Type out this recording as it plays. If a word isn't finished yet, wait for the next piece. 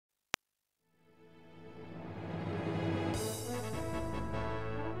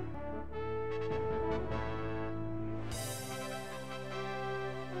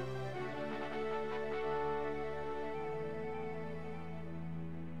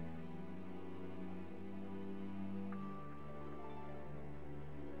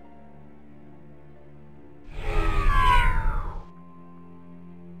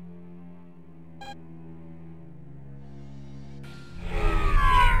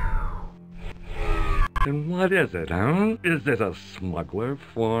Then what is it, huh? Is it a smuggler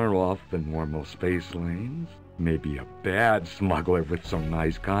far off the normal space lanes? Maybe a bad smuggler with some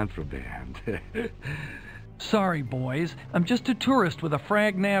nice contraband. Sorry, boys. I'm just a tourist with a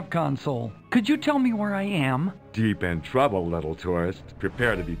frag nav console. Could you tell me where I am? Deep in trouble, little tourist.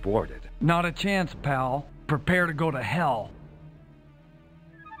 Prepare to be boarded. Not a chance, pal. Prepare to go to hell.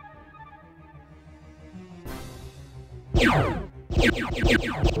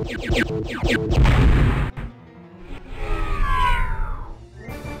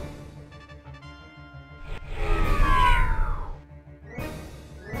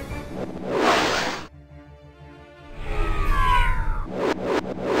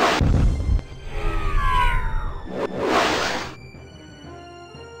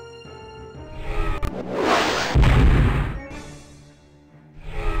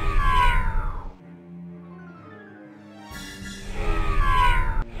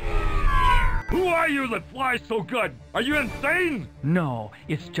 Who are you that flies so good? Are you insane? No,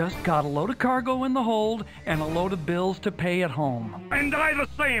 it's just got a load of cargo in the hold and a load of bills to pay at home. And I the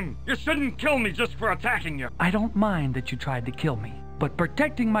same. You shouldn't kill me just for attacking you. I don't mind that you tried to kill me, but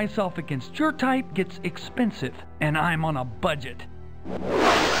protecting myself against your type gets expensive, and I'm on a budget.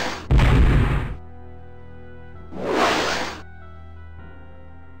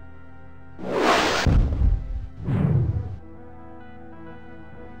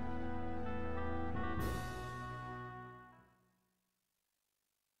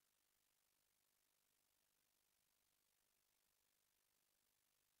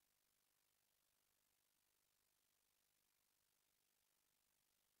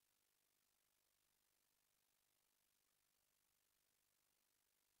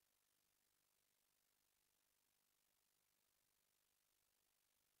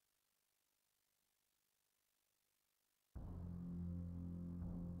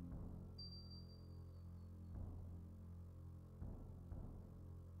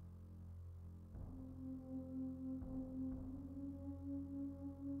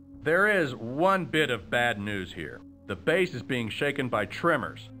 There is one bit of bad news here. The base is being shaken by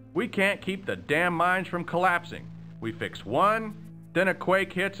tremors. We can't keep the damn mines from collapsing. We fix one, then a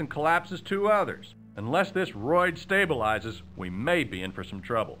quake hits and collapses two others. Unless this roid stabilizes, we may be in for some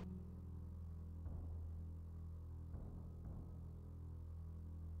trouble.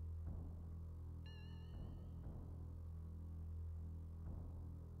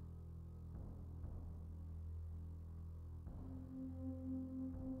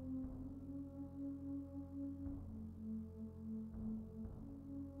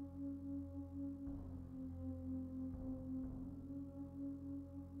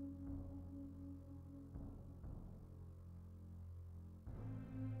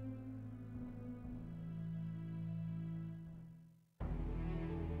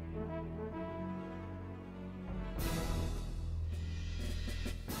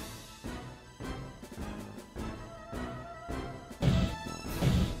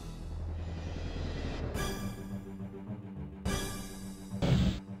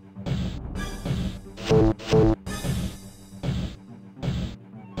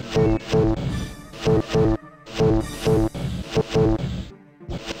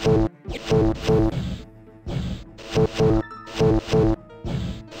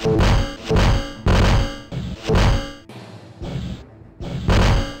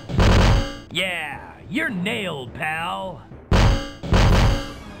 Yeah, you're nailed, pal.